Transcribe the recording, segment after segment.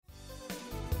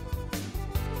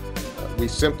We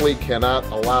simply cannot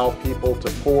allow people to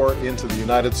pour into the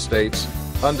United States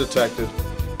undetected,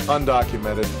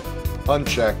 undocumented,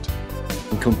 unchecked.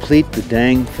 And complete the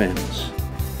dang fence.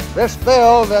 This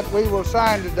bill that we will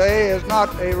sign today is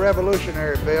not a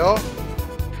revolutionary bill.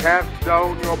 Cast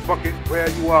down your bucket where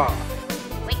you are.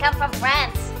 We come from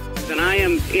France. And I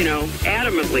am,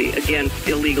 adamantly against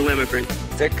illegal immigrants.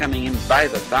 They're coming in by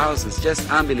the thousands, just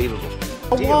unbelievable.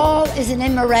 A wall is an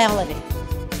immorality.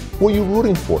 Who are you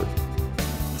rooting for?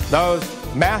 Those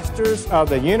masters of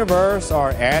the universe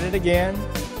are at it again.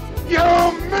 You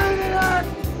maniac!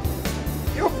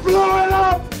 You blew it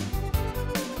up!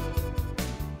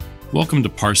 Welcome to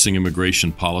Parsing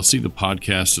Immigration Policy, the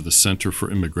podcast of the Center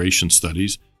for Immigration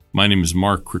Studies. My name is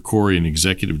Mark Krikorian,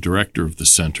 Executive Director of the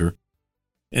Center.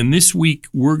 And this week,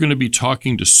 we're going to be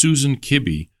talking to Susan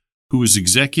Kibbe, who is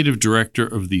Executive Director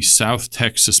of the South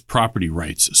Texas Property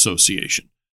Rights Association.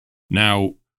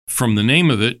 Now, from the name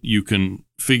of it, you can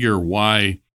figure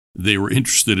why they were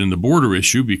interested in the border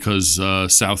issue, because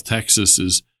South Texas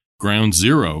is ground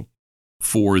zero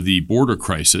for the border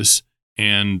crisis.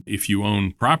 And if you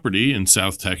own property in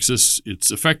South Texas,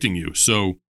 it's affecting you.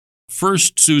 So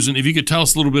first, Susan, if you could tell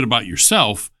us a little bit about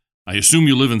yourself. I assume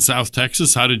you live in South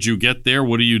Texas. How did you get there?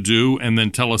 What do you do? And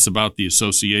then tell us about the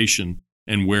association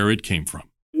and where it came from.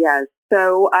 Yes.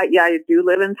 So, I do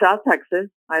live in South Texas.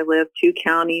 I live 2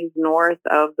 counties north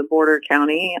of the border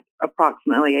county,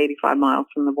 approximately 85 miles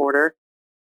from the border.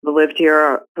 I've lived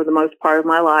here for the most part of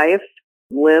my life.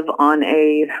 Live on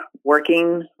a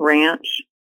working ranch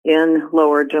in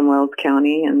Lower Jim Wells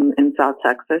County in South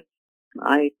Texas.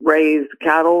 I raise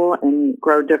cattle and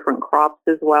grow different crops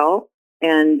as well.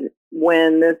 And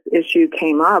when this issue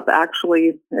came up,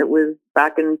 actually, it was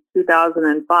back in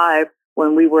 2005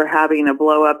 when we were having a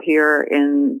blow up here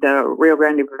in the Rio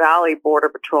Grande Valley Border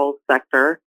Patrol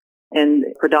sector, and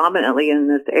predominantly in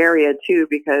this area too,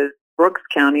 because Brooks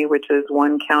County, which is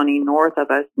 1 county north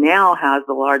of us, now has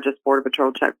the largest Border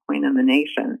Patrol checkpoint in the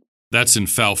nation. That's in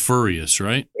Falfurrias,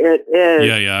 right? It is.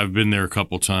 Yeah, I've been there a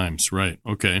couple times. Right,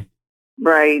 okay.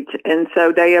 Right. And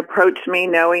so they approached me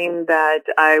knowing that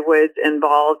I was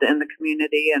involved in the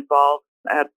community, involved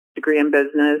a degree in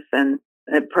business, and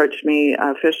approached me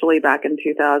officially back in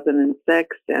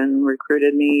 2006 and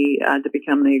recruited me to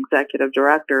become the executive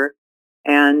director.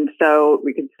 And so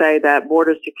we could say that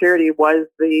border security was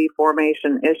the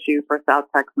formation issue for South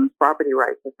Texans Property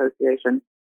Rights Association.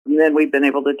 And then we've been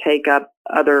able to take up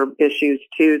other issues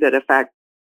too that affect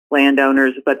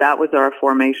landowners, but that was our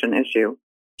formation issue.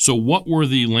 So what were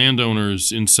the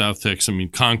landowners in South Texas? I mean,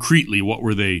 concretely, what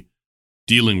were they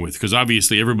dealing with? Because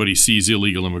obviously everybody sees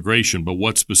illegal immigration, but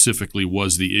what specifically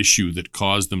was the issue that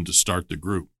caused them to start the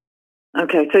group?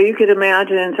 Okay, so you could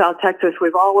imagine in South Texas,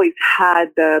 we've always had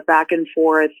the back and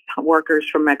forth workers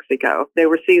from Mexico. They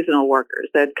were seasonal workers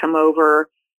that come over.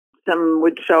 Some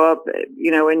would show up,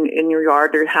 in your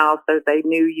yard or house that they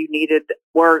knew you needed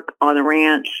work on the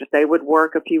ranch. They would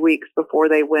work a few weeks before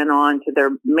they went on to their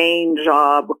main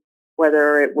job,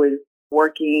 whether it was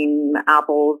working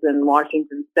apples in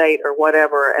Washington State or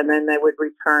whatever, and then they would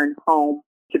return home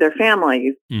to their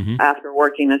families after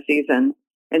working a season.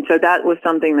 And so that was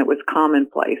something that was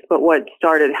commonplace. But what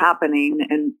started happening,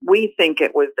 and we think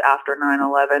it was after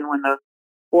 9/11 when the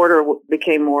border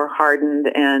became more hardened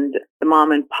and the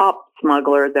mom and pop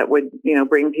smuggler that would,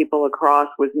 bring people across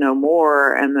was no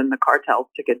more. And then the cartels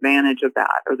took advantage of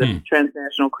that, or the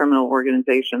transnational criminal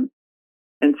organizations.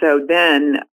 And so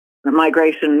then the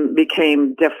migration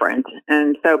became different.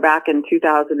 And so back in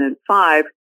 2005,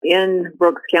 in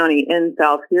Brooks County in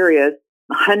South Furious,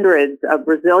 hundreds of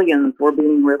Brazilians were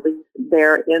being released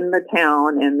there in the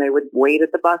town, and they would wait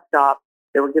at the bus stop.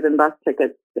 They were given bus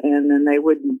tickets, and then they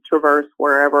would traverse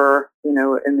wherever, in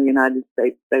the United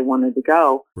States they wanted to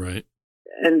go. Right.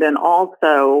 And then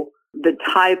also the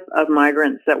type of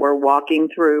migrants that were walking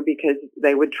through, because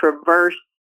they would traverse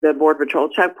the Border Patrol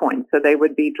checkpoint. So they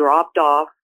would be dropped off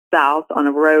south on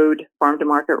a road, farm to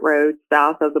market road,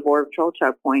 south of the Border Patrol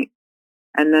checkpoint.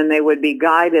 And then they would be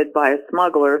guided by a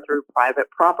smuggler through private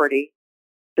property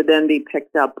to then be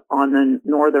picked up on the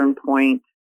northern point,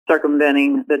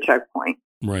 circumventing the checkpoint.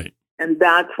 Right. And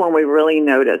that's when we really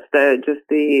noticed that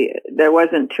there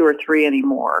wasn't 2 or 3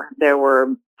 anymore. There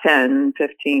were 10,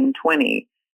 15, 20.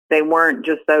 They weren't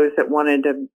just those that wanted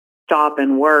to stop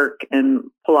and work and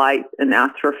polite and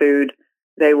ask for food.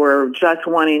 They were just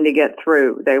wanting to get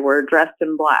through. They were dressed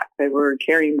in black. They were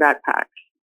carrying backpacks.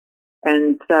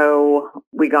 And so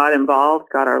we got involved,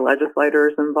 got our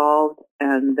legislators involved,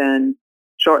 and then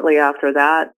shortly after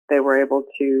that, they were able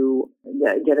to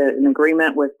get an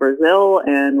agreement with Brazil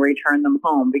and return them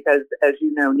home. Because as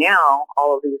you know now,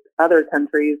 all of these other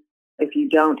countries if you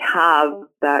don't have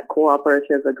that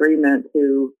cooperative agreement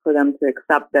for them to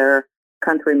accept their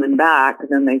countrymen back,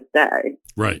 then they stay.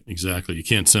 Right, exactly. You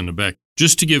can't send them back.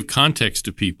 Just to give context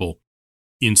to people,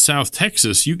 in South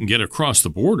Texas, you can get across the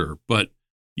border, but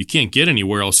you can't get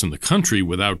anywhere else in the country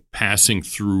without passing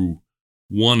through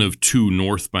one of two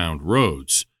northbound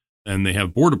roads. And they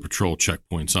have Border Patrol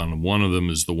checkpoints on them. One of them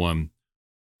is the one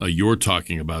you're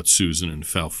talking about, Susan, in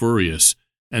Falfurrias.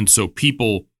 And so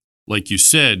people, like you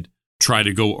said, try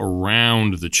to go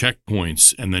around the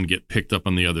checkpoints and then get picked up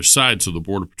on the other side. So the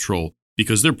Border Patrol,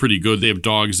 because they're pretty good, they have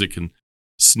dogs that can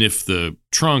sniff the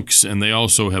trunks, and they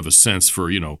also have a sense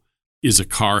for, is a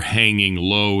car hanging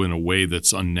low in a way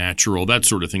that's unnatural, that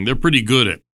sort of thing. They're pretty good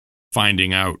at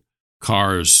finding out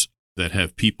cars that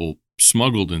have people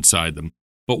smuggled inside them.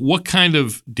 But what kind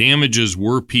of damages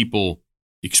were people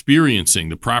experiencing,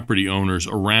 the property owners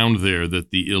around there, that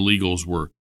the illegals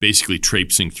were basically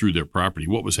traipsing through their property?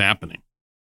 What was happening?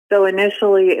 So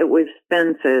initially it was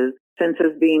fences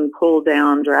being pulled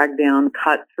down, dragged down,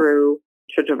 cut through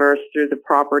to traverse through the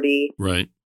property. Right.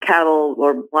 Cattle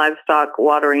or livestock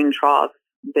watering troughs,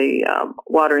 the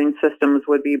watering systems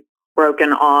would be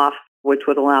broken off, which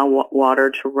would allow water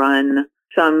to run.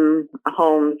 Some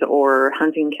homes or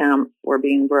hunting camps were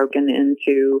being broken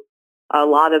into. A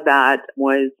lot of that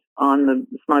was on the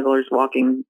smugglers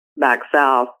walking back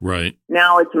south. Right.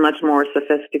 Now it's much more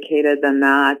sophisticated than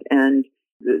that, and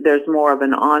there's more of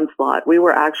an onslaught. We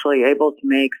were actually able to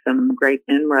make some great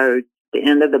inroads at the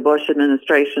end of the Bush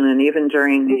administration, and even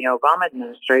during the Obama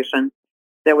administration,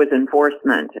 there was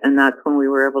enforcement, and that's when we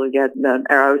were able to get the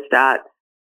aerostat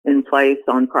in place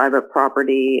on private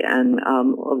property, and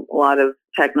a lot of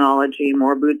technology,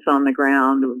 more boots on the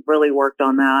ground. We really worked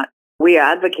on that. We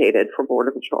advocated for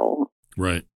Border Patrol.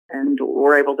 Right. And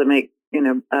were able to make,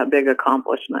 a big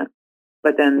accomplishment.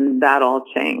 But then that all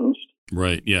changed.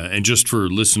 Right, yeah. And just for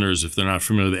listeners, if they're not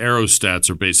familiar, the aerostats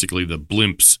are basically the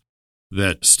blimps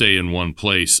that stay in one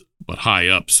place but high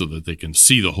up so that they can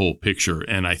see the whole picture.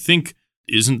 And I think,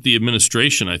 isn't the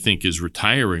administration, is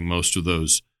retiring most of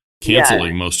those,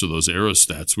 canceling most of those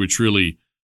aerostats, which really,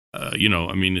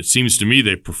 it seems to me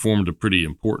they performed a pretty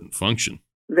important function.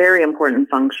 Very important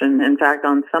function. In fact,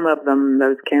 on some of them,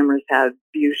 those cameras have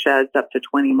view sheds up to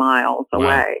 20 miles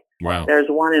away. Wow. There's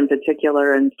one in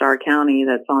particular in Starr County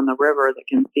that's on the river that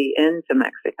can see into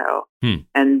Mexico.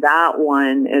 And that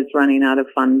one is running out of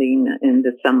funding in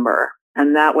December.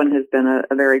 And that one has been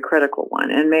a very critical one.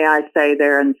 And may I say,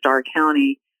 there in Starr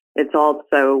County, it's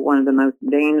also one of the most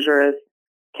dangerous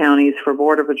counties for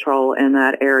Border Patrol in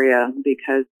that area,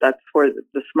 because that's where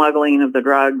the smuggling of the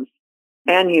drugs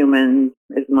and humans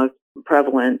is most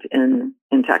prevalent in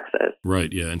Texas.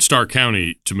 Right, yeah. And Starr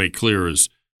County, to make clear, is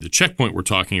the checkpoint we're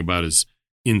talking about is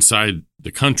inside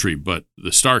the country, but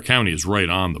the Starr County is right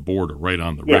on the border, right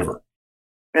on the river.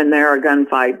 And there are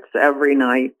gunfights every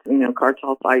night,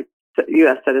 cartel fights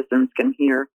U.S. citizens can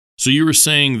hear. So you were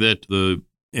saying that the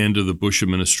end of the Bush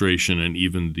administration and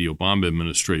even the Obama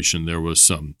administration, there was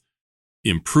some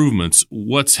improvements.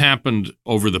 What's happened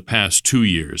over the past 2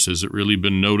 years? Has it really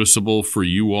been noticeable for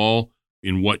you all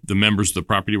in what the members of the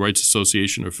Property Rights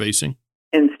Association are facing?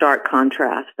 In stark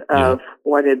contrast of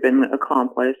what had been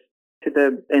accomplished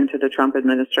into the Trump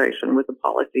administration with the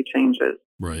policy changes.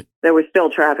 Right. There was still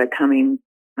traffic coming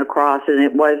across, and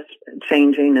it was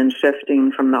changing and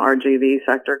shifting from the RGV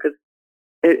sector, because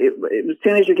as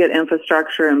soon as you get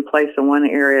infrastructure in place in one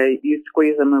area, you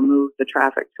squeeze them and move the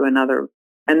traffic to another.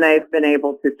 And they've been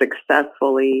able to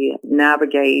successfully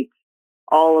navigate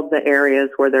all of the areas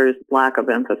where there's lack of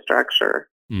infrastructure.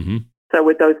 Mm-hmm. So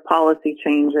with those policy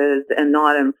changes and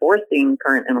not enforcing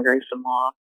current immigration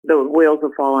law, the wheels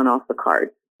have fallen off the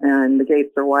cart and the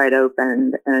gates are wide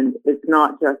open. And it's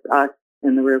not just us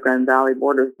in the Rio Grande Valley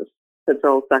Border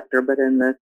Patrol sector, but in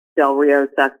the Del Rio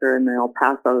sector and the El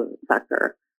Paso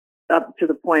sector, up to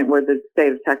the point where the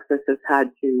state of Texas has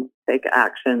had to take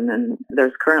action. And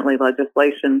there's currently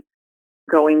legislation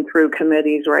going through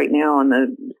committees right now on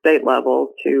the state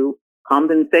level to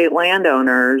compensate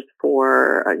landowners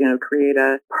for, create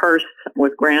a purse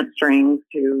with grant strings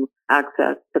to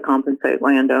access to compensate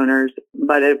landowners.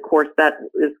 But of course, that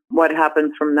is what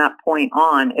happens from that point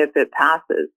on if it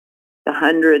passes. The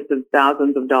hundreds of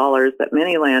thousands of dollars that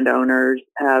many landowners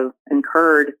have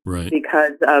incurred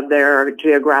because of their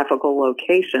geographical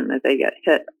location, that they get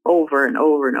hit over and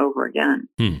over and over again.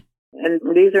 And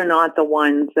these are not the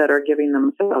ones that are giving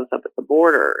themselves up at the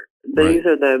border. These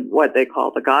are what they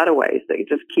call the gotaways. They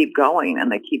just keep going,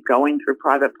 and they keep going through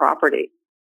private property.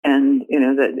 And,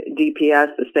 the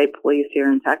DPS, the state police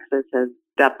here in Texas, has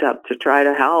stepped up to try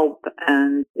to help.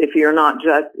 And if you're not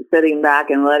just sitting back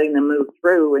and letting them move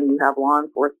through and you have law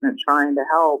enforcement trying to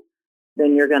help,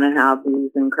 then you're going to have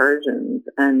these incursions.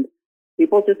 And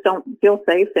people just don't feel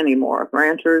safe anymore.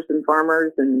 Ranchers and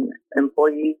farmers and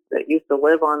employees that used to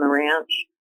live on the ranch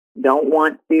don't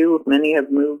want to. Many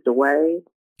have moved away.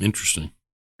 Interesting.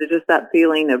 There's just that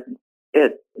feeling of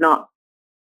it not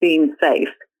being safe.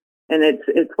 And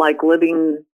it's like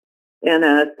living in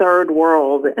a third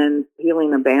world and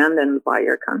feeling abandoned by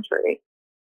your country.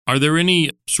 Are there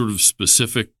any sort of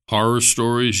specific horror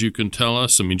stories you can tell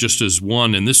us? I mean, just as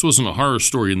one, and this wasn't a horror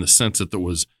story in the sense that there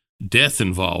was death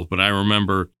involved, but I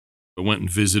remember I went and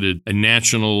visited a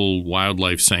national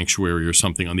wildlife sanctuary or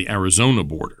something on the Arizona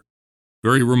border,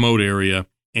 very remote area,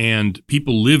 and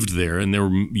people lived there, and there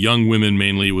were young women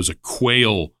mainly. It was a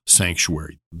quail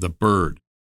sanctuary, the bird.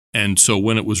 And so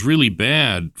when it was really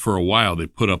bad for a while, they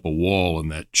put up a wall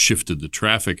and that shifted the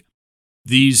traffic.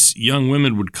 These young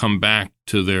women would come back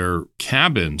to their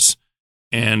cabins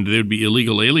and there'd be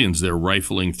illegal aliens there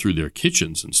rifling through their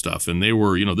kitchens and stuff. And they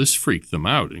were, this freaked them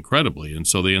out incredibly. And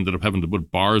so they ended up having to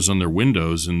put bars on their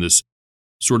windows in this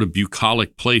sort of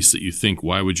bucolic place that you think,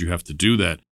 why would you have to do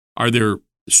that? Are there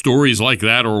stories like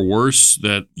that or worse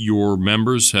that your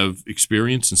members have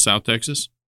experienced in South Texas?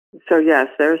 So yes,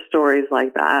 there's stories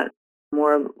like that.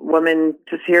 More women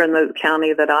just here in the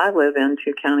county that I live in,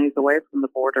 2 counties away from the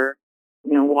border,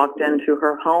 walked into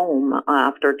her home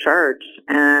after church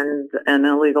and an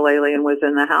illegal alien was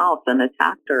in the house and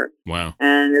attacked her. Wow.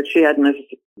 And if she hadn't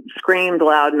screamed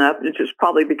loud enough, it's just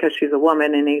probably because she's a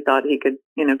woman and he thought he could,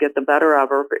 get the better of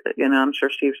her. I'm sure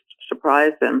she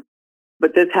surprised him.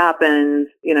 But this happens,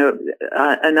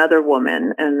 another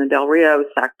woman in the Del Rio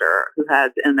sector who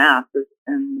has MS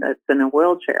and that's in a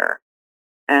wheelchair.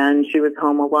 And she was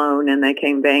home alone and they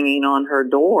came banging on her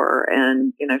door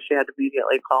and, she had to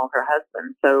immediately call her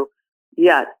husband. So,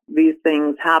 yes, these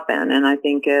things happen. And I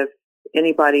think if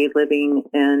anybody living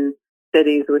in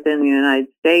cities within the United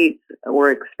States were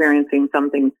experiencing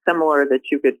something similar that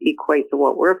you could equate to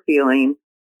what we're feeling,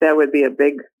 that would be a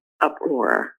big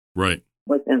uproar. Right.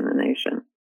 Within the nation.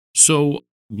 So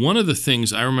one of the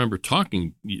things I remember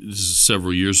talking, this is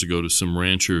several years ago, to some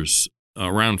ranchers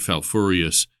around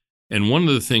Falfurrias, and one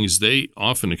of the things they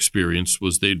often experienced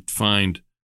was they'd find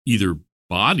either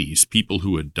bodies, people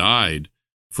who had died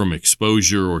from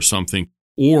exposure or something,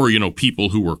 or, people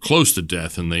who were close to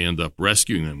death and they end up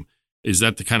rescuing them. Is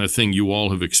that the kind of thing you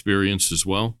all have experienced as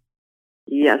well?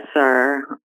 Yes, sir.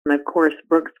 And of course,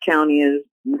 Brooks County is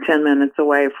 10 minutes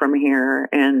away from here.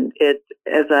 And it,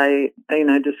 as I,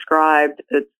 described,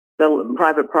 it's the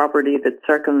private property that's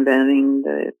circumventing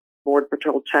the Border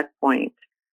Patrol checkpoint.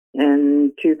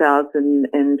 In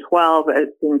 2012, I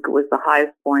think it was the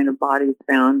highest point of bodies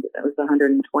found. It was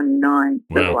 129.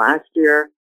 Wow. So last year,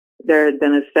 there had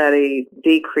been a steady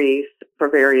decrease for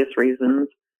various reasons.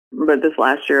 But this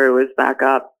last year, it was back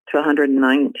up to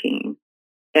 119.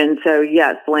 And so,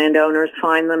 yes, landowners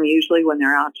find them usually when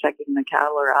they're out checking the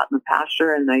cattle or out in the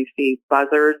pasture and they see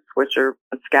buzzards, which are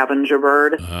a scavenger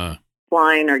bird,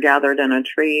 flying or gathered in a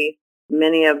tree.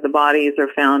 Many of the bodies are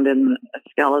found in a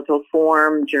skeletal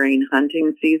form during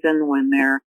hunting season when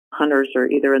their hunters are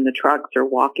either in the trucks or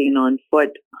walking on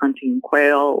foot, hunting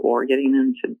quail or getting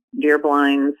into deer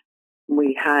blinds.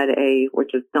 We had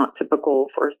which is not typical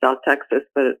for South Texas,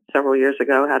 but several years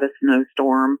ago had a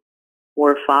snowstorm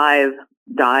where 5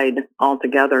 died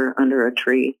altogether under a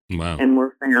tree. Wow. And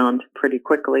were found pretty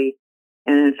quickly.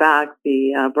 And in fact,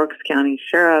 the Brooks County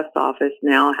Sheriff's Office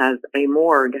now has a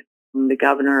morgue. The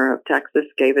governor of Texas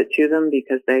gave it to them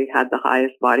because they had the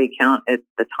highest body count at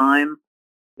the time.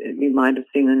 You might have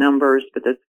seen the numbers, but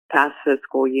this past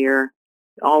fiscal year,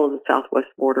 all of the southwest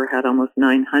border had almost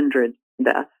 900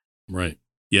 deaths. Right.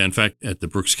 Yeah, in fact, at the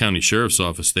Brooks County Sheriff's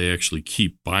Office, they actually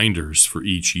keep binders for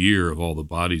each year of all the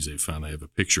bodies they found. I have a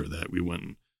picture of that. We went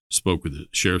and spoke with the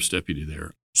sheriff's deputy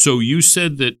there. So you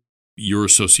said that your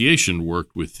association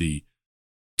worked with the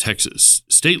Texas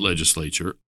state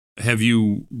legislature. Have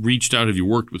you reached out? Have you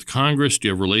worked with Congress? Do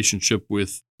you have a relationship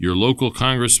with your local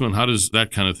congressman? How does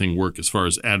that kind of thing work as far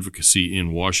as advocacy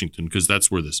in Washington? Because that's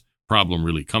where this problem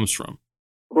really comes from.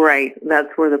 Right. That's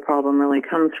where the problem really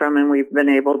comes from. And we've been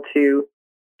able to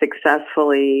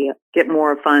successfully get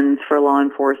more funds for law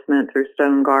enforcement through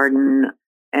Stone Garden.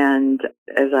 And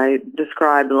as I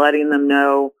described, letting them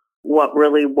know what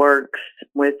really works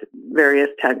with various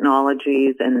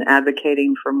technologies and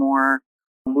advocating for more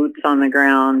boots on the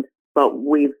ground. But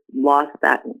we've lost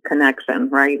that connection,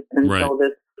 right? Until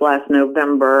this last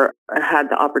November, I had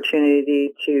the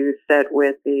opportunity to sit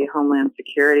with the Homeland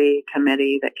Security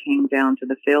Committee that came down to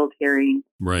the field hearing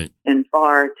in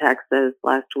Pharr, Texas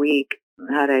last week.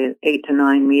 I had an 8 to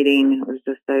 9 meeting. It was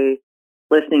just a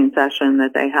listening session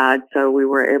that they had, so we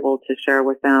were able to share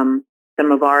with them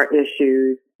some of our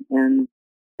issues. And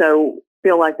so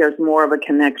feel like there's more of a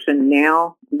connection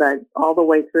now, but all the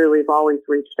way through, we've always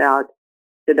reached out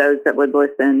to those that would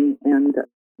listen. And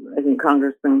I think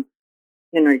Congressman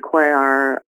Henry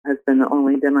Cuellar has been the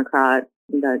only Democrat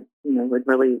that, would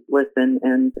really listen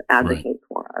and advocate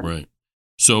for us. Right.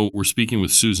 So we're speaking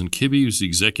with Susan Kibbe, who's the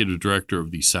executive director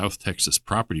of the South Texas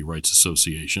Property Rights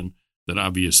Association, that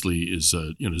obviously is,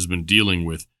 has been dealing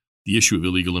with the issue of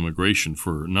illegal immigration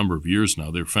for a number of years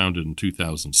now. They were founded in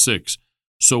 2006.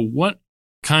 So what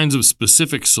kinds of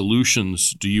specific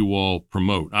solutions do you all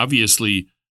promote? Obviously,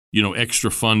 extra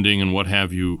funding and what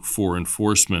have you for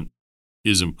enforcement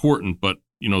is important, but,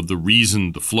 the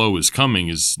reason the flow is coming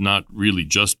is not really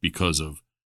just because of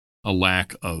a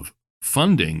lack of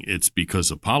funding. It's because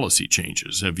of policy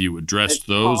changes. Have you addressed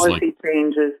those? Policy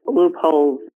changes,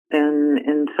 loopholes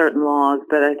in certain laws,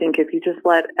 but I think if you just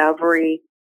let every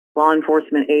law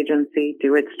enforcement agency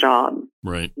do its job,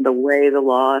 the way the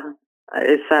law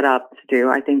is set up to do,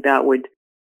 I think that would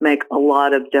make a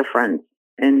lot of difference.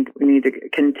 And we need to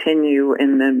continue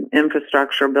in the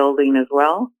infrastructure building as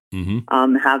well,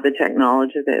 have the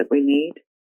technology that we need.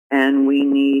 And we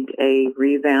need a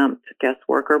revamped guest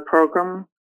worker program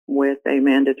with a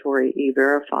mandatory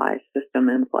E-Verify system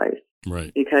in place.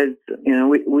 Right. Because,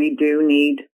 we do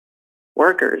need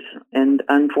workers. And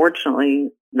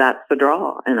unfortunately, that's the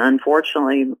draw. And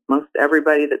unfortunately, most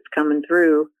everybody that's coming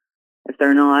through, if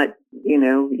they're not,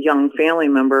 young family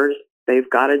members, they've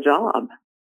got a job.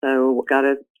 So we've got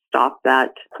to stop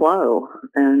that flow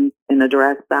and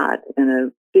address that in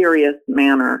a serious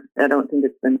manner. I don't think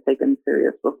it's been taken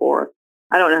serious before.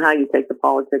 I don't know how you take the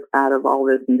politics out of all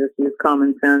this and just use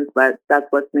common sense, but that's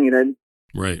what's needed.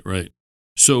 Right.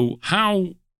 So how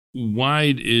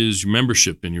wide is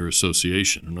membership in your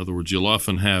association? In other words, you'll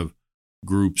often have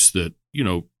groups that,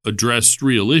 address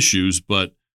real issues,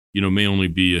 but, may only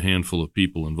be a handful of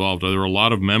people involved. Are there a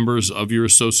lot of members of your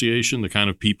association, the kind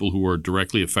of people who are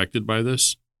directly affected by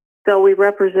this? So we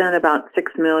represent about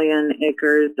 6 million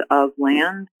acres of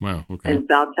land. Wow, okay. In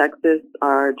South Texas.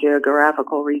 Our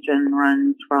geographical region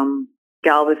runs from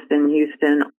Galveston,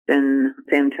 Houston, and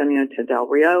San Antonio to Del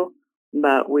Rio.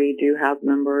 But we do have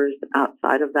members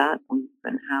outside of that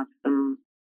and have some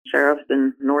sheriffs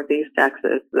in Northeast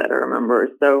Texas that are members.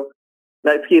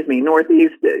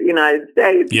 Northeast United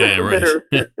States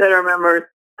that are members.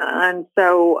 And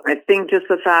so I think just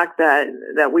the fact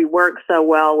that we work so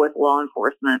well with law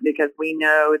enforcement, because we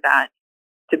know that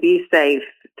to be safe,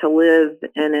 to live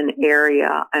in an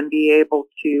area and be able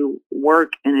to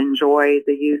work and enjoy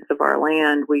the use of our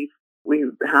land, we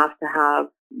have to have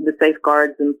the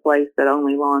safeguards in place that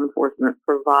only law enforcement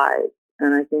provides.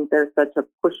 And I think there's such a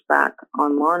pushback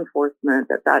on law enforcement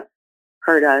that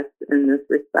hurt us in this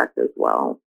respect as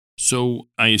well. So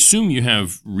I assume you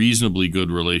have reasonably good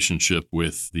relationship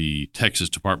with the Texas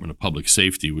Department of Public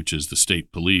Safety, which is the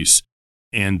state police,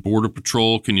 and Border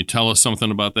Patrol. Can you tell us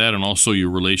something about that? And also your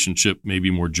relationship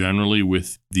maybe more generally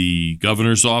with the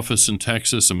governor's office in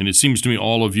Texas? I mean, it seems to me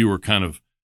all of you are kind of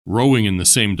rowing in the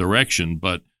same direction,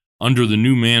 but under the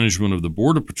new management of the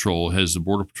Border Patrol, has the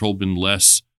Border Patrol been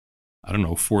less,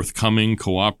 forthcoming,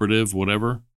 cooperative,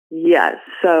 whatever? Yes.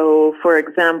 So, for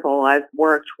example, I've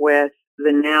worked with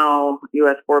the now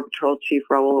U.S. Border Patrol Chief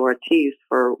Raul Ortiz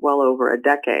for well over a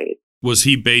decade. Was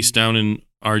he based down in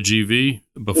RGV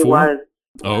before? He was.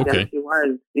 Oh, okay. Yes, he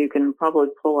was. You can probably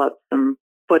pull up some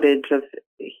footage of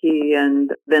he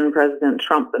and then President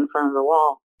Trump in front of the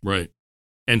wall. Right.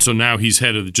 And so now he's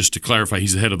just to clarify,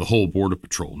 he's the head of the whole Border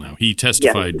Patrol now. He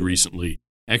testified recently,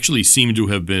 actually seemed to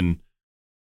have been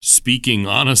speaking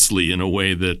honestly in a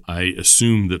way that I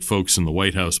assume that folks in the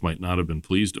White House might not have been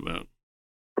pleased about.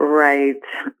 Right.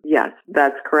 Yes,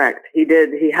 that's correct. He did.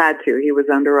 He had to. He was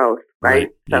under oath, right?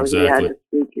 So exactly. He had to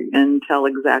speak and tell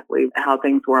exactly how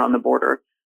things were on the border.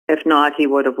 If not, he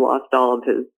would have lost all of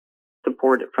his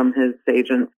support from his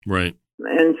agents. Right.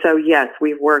 And so, yes,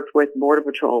 we've worked with Border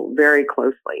Patrol very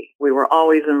closely. We were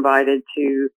always invited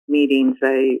to meetings.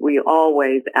 We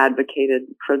always advocated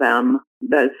for them.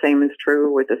 The same is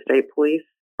true with the state police.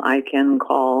 I can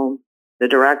call the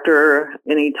director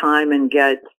anytime and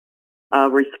get a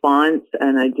response,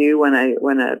 and I do when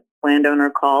a landowner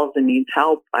calls and needs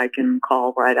help, I can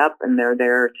call right up, and they're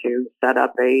there to set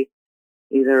up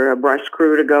either a brush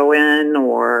crew to go in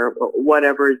or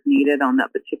whatever is needed on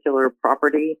that particular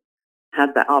property.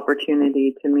 Had the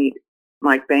opportunity to meet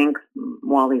Mike Banks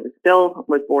while he was still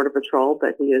with Border Patrol,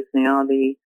 but he is now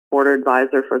the border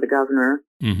advisor for the governor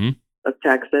of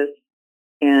Texas,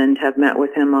 and have met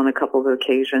with him on a couple of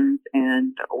occasions.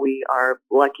 And we are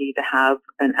lucky to have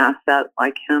an asset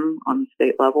like him on the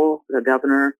state level. The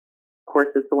governor, of course,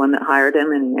 is the one that hired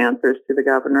him, and he answers to the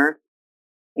governor.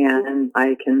 And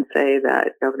I can say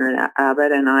that Governor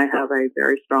Abbott and I have a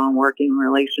very strong working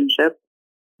relationship.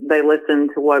 They listen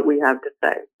to what we have to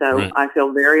say. So right. I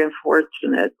feel very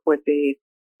fortunate with the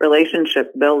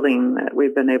relationship building that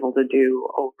we've been able to do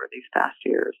over these past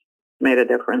years. It's made a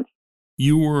difference.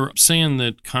 You were saying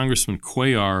that Congressman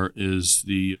Cuellar is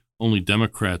the only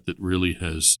Democrat that really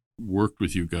has worked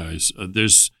with you guys.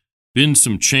 There's been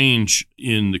some change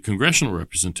in the congressional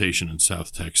representation in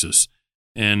South Texas.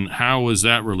 And how has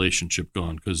that relationship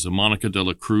gone? Because Monica de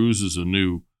la Cruz is a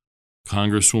new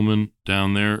congresswoman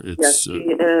down there. Yes, she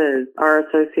is. Our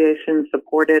association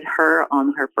supported her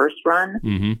on her first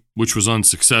run. Which was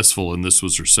unsuccessful, and this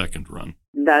was her second run.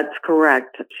 That's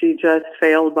correct. She just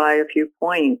failed by a few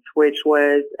points, which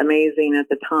was amazing at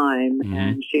the time.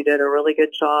 And she did a really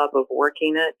good job of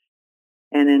working it.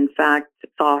 And in fact,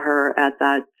 saw her at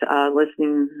that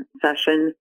listening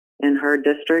session in her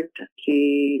district.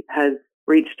 She has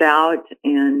reached out,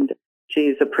 and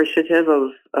she's appreciative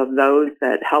of those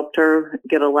that helped her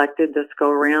get elected this go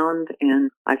around.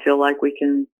 And I feel like we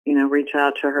can, reach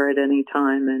out to her at any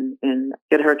time and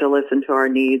get her to listen to our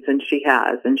needs. And she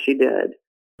has, and she did.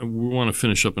 We want to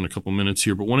finish up in a couple minutes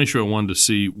here, but one issue I wanted to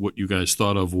see what you guys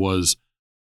thought of was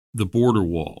the border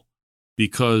wall.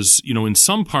 Because, in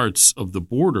some parts of the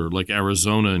border, like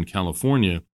Arizona and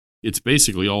California, it's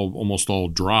basically almost all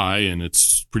dry, and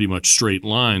it's pretty much straight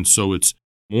lines. So it's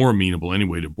more amenable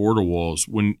anyway to border walls.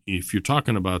 If you're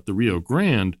talking about the Rio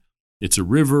Grande, it's a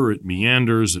river, it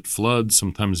meanders, it floods,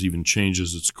 sometimes even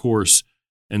changes its course.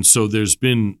 And so there's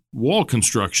been wall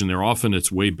construction there. Often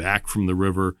it's way back from the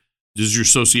river. Does your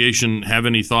association have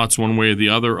any thoughts one way or the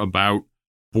other about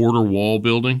border wall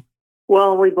building?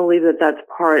 Well, we believe that that's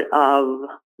part of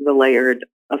the layered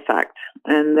effect,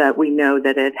 and that we know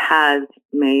that it has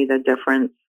made a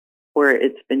difference where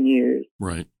it's been used.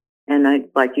 Right. And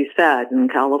like you said, in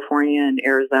California and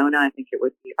Arizona, I think it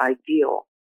would be ideal.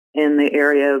 In the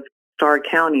area of Starr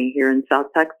County here in South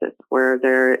Texas, where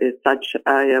there is such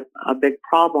a big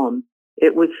problem,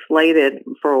 it was slated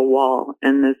for a wall.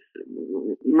 And this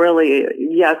really,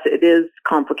 yes, it is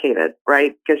complicated,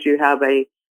 right? Because you have a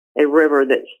river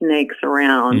that snakes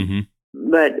around.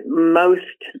 But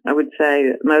I would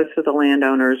say most of the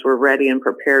landowners were ready and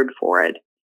prepared for it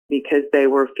because they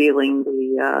were feeling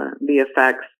the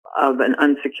effects of an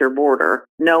unsecure border,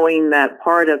 knowing that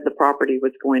part of the property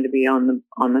was going to be on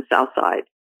the south side.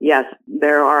 Yes,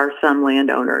 there are some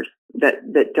landowners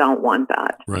that don't want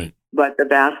that. Right. But the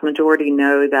vast majority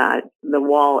know that the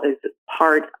wall is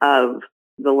part of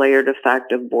the layered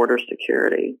effect of border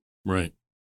security. Right.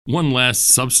 One last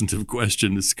substantive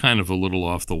question. It's kind of a little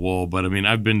off the wall, but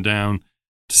I've been down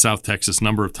to South Texas a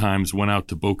number of times, went out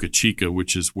to Boca Chica,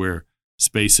 which is where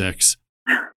SpaceX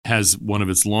has one of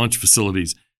its launch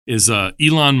facilities. Is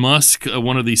Elon Musk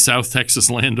one of the South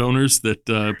Texas landowners,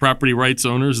 property rights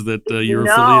owners that you're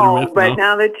affiliated with? But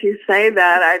now that you say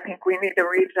that, I think we need to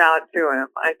reach out to him.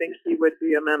 I think he would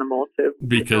be amenable to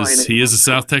because he is a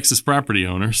South Texas property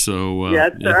owner. So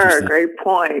yes, sir. Great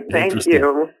point. Thank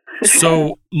you.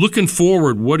 So looking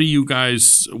forward, what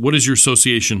is your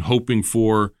association hoping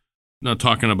for? Not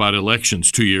talking about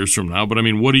elections 2 years from now, but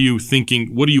what are you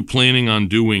thinking? What are you planning on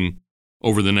doing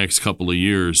over the next couple of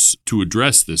years to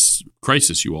address this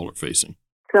crisis you all are facing?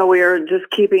 So we are just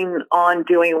keeping on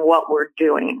doing what we're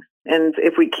doing. And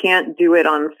if we can't do it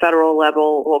on federal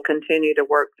level, we'll continue to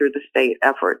work through the state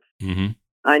efforts.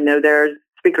 I know there's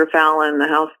Speaker Fallon, the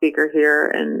House Speaker here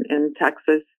in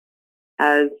Texas,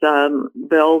 has a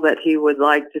bill that he would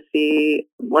like to see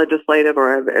legislative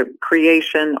or a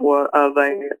creation of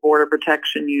a border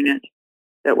protection unit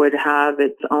that would have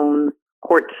its own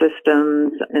court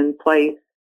systems in place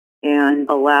and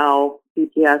allow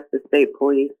DPS, the state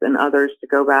police, and others to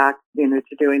go back, to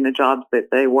doing the jobs that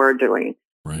they were doing.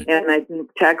 Right. And I think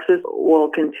Texas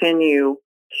will continue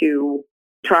to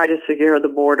try to secure the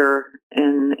border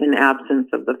in absence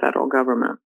of the federal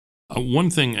government. One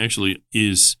thing actually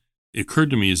occurred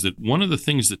to me is that one of the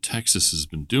things that Texas has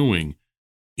been doing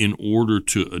in order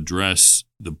to address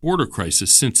the border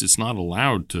crisis, since it's not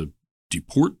allowed to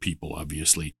deport people,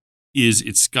 obviously, is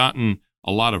it's gotten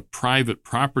a lot of private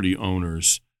property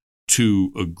owners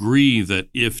to agree that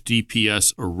if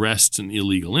DPS arrests an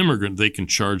illegal immigrant, they can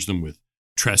charge them with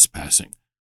trespassing.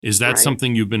 Is that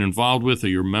something you've been involved with? Are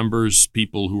your members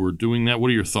people who are doing that? What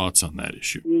are your thoughts on that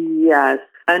issue? Yes.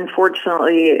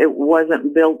 Unfortunately, it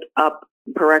wasn't built up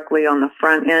correctly on the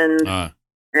front end,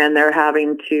 and they're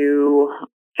having to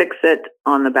fix it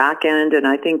on the back end. And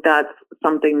I think that's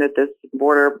something that this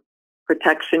border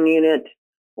protection unit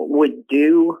would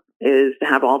do, is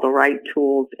have all the right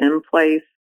tools in place.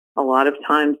 A lot of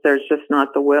times there's just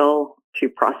not the will to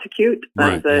prosecute.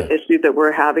 That's the issue that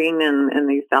we're having in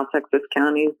these South Texas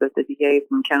counties, that the DAs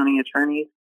and county attorneys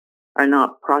are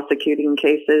not prosecuting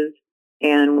cases.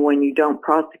 And when you don't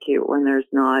prosecute, when there's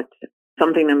not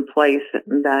something in place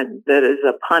that is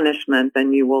a punishment,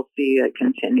 then you will see it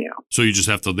continue. So they just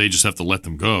have to let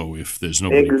them go if there's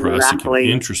nobody prosecuting.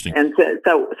 Interesting. And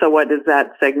so what does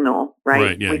that signal,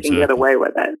 right? Yeah, we can get away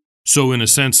with it. So in a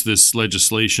sense, this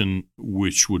legislation,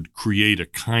 which would create a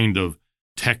kind of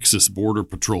Texas Border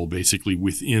Patrol basically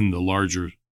within the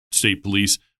larger state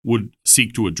police, would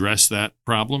seek to address that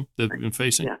problem that we've been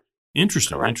facing? Yeah.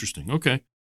 Interesting. Correct. Interesting. Okay.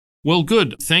 Well,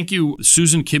 good. Thank you.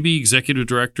 Susan Kibbe, Executive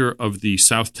Director of the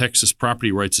South Texas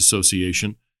Property Rights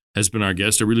Association, has been our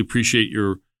guest. I really appreciate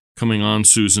your coming on,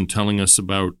 Susan, telling us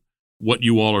about what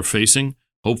you all are facing.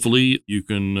 Hopefully you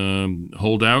can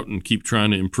hold out and keep trying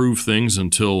to improve things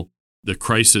until the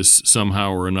crisis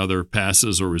somehow or another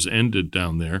passes or is ended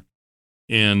down there.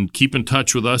 And keep in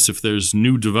touch with us if there's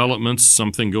new developments,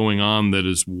 something going on that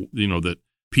is, that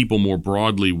people more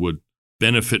broadly would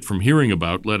benefit from hearing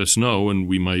about. Let us know, and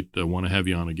we might want to have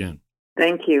you on again.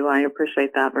 Thank you. I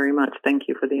appreciate that very much. Thank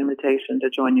you for the invitation to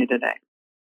join you today.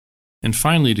 And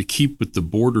finally, to keep with the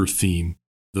border theme,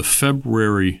 the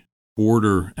February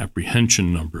border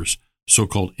apprehension numbers,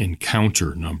 so-called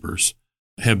encounter numbers,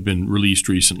 have been released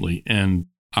recently. And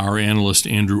our analyst,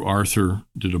 Andrew Arthur,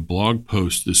 did a blog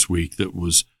post this week that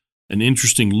was an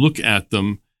interesting look at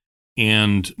them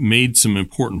and made some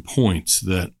important points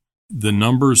that the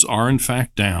numbers are, in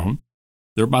fact, down.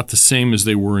 They're about the same as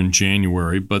they were in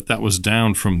January, but that was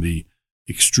down from the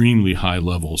extremely high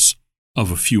levels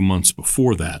of a few months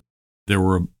before that. There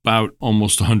were about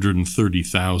almost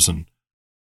 130,000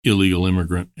 illegal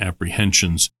immigrant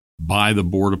apprehensions by the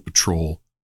Border Patrol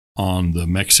on the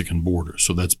Mexican border.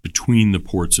 So that's between the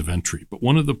ports of entry. But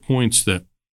one of the points that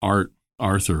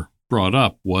Arthur brought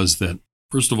up was that,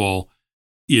 first of all,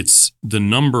 it's the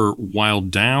number, while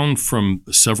down from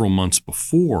several months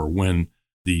before when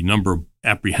the number of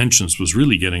apprehensions was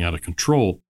really getting out of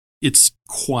control, it's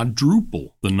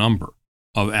quadruple the number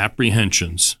of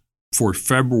apprehensions for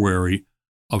February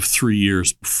of 3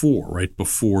 years before, right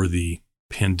before the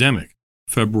pandemic,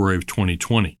 February of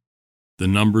 2020. The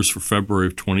numbers for February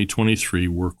of 2023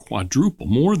 were quadruple,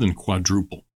 more than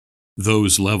quadruple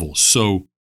those levels. So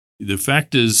the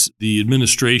fact is, the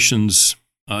administration's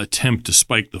attempt to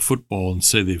spike the football and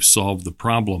say they've solved the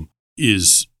problem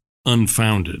is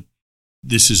unfounded.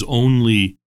 This is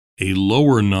only a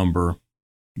lower number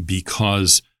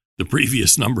because the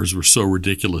previous numbers were so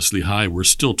ridiculously high. We're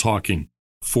still talking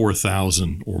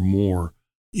 4,000 or more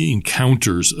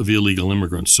encounters of illegal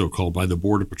immigrants, so-called, by the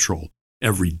Border Patrol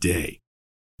every day.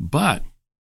 But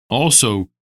also,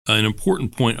 an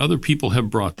important point, other people have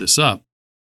brought this up,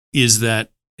 is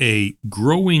that a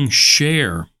growing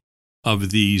share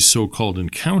of these so-called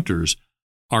encounters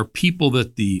are people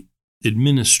that the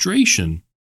administration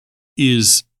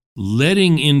is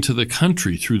letting into the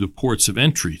country through the ports of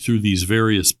entry, through these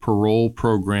various parole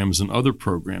programs and other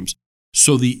programs.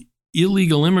 So the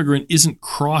illegal immigrant isn't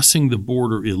crossing the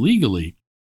border illegally.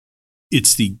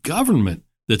 It's the government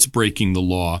that's breaking the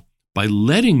law by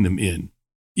letting them in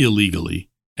illegally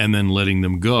and then letting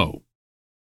them go.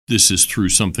 This is through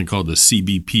something called the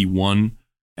CBP-1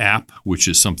 app, which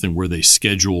is something where they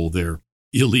schedule their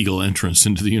illegal entrance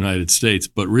into the United States.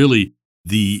 But really,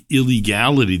 the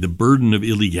illegality, the burden of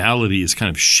illegality is kind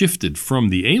of shifted from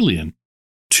the alien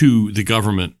to the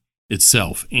government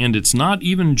itself. And it's not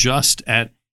even just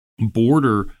at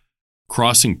border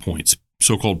crossing points,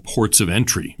 so-called ports of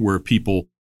entry, where people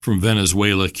from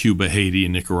Venezuela, Cuba, Haiti,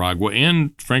 and Nicaragua,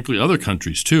 and frankly other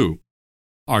countries too,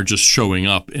 are just showing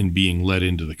up and being let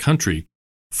into the country.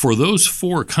 For those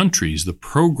 4 countries, the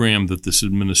program that this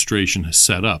administration has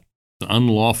set up, the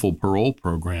unlawful parole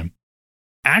program,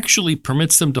 actually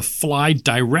permits them to fly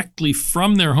directly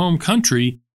from their home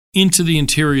country into the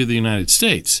interior of the United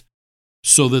States,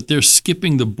 so that they're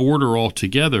skipping the border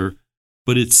altogether,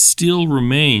 but it still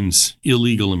remains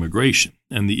illegal immigration.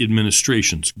 And the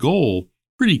administration's goal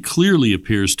pretty clearly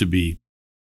appears to be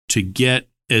to get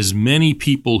as many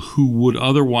people who would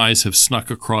otherwise have snuck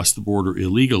across the border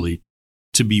illegally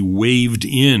to be waved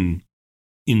in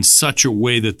such a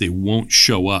way that they won't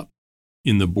show up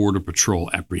in the Border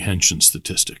Patrol apprehension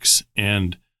statistics.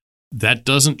 And that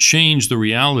doesn't change the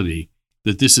reality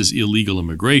that this is illegal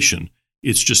immigration.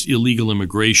 It's just illegal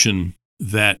immigration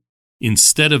that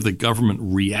instead of the government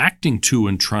reacting to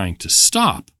and trying to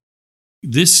stop,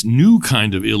 this new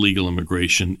kind of illegal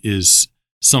immigration is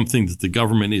something that the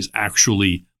government is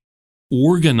actually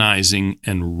organizing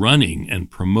and running and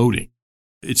promoting.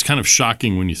 It's kind of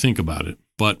shocking when you think about it,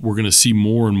 but we're going to see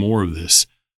more and more of this,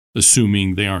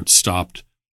 assuming they aren't stopped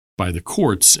by the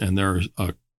courts. And there's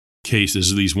at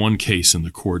least one case in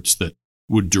the courts that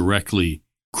would directly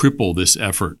cripple this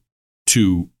effort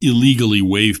to illegally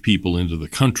wave people into the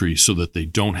country so that they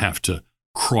don't have to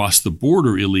cross the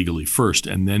border illegally first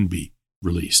and then be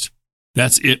released.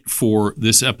 That's it for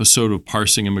this episode of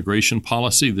Parsing Immigration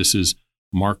Policy. This is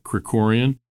Mark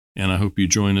Krikorian, and I hope you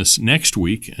join us next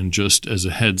week. And just as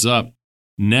a heads up,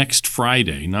 next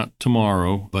Friday, not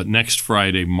tomorrow, but next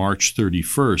Friday, March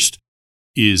 31st,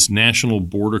 is National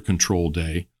Border Control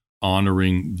Day,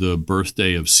 honoring the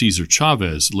birthday of Cesar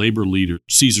Chavez, labor leader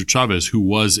Cesar Chavez, who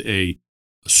was a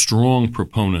strong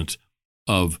proponent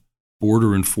of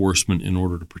border enforcement in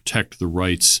order to protect the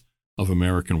rights of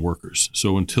American workers.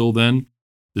 So until then,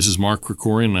 this is Mark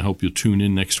Krikorian, and I hope you'll tune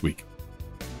in next week.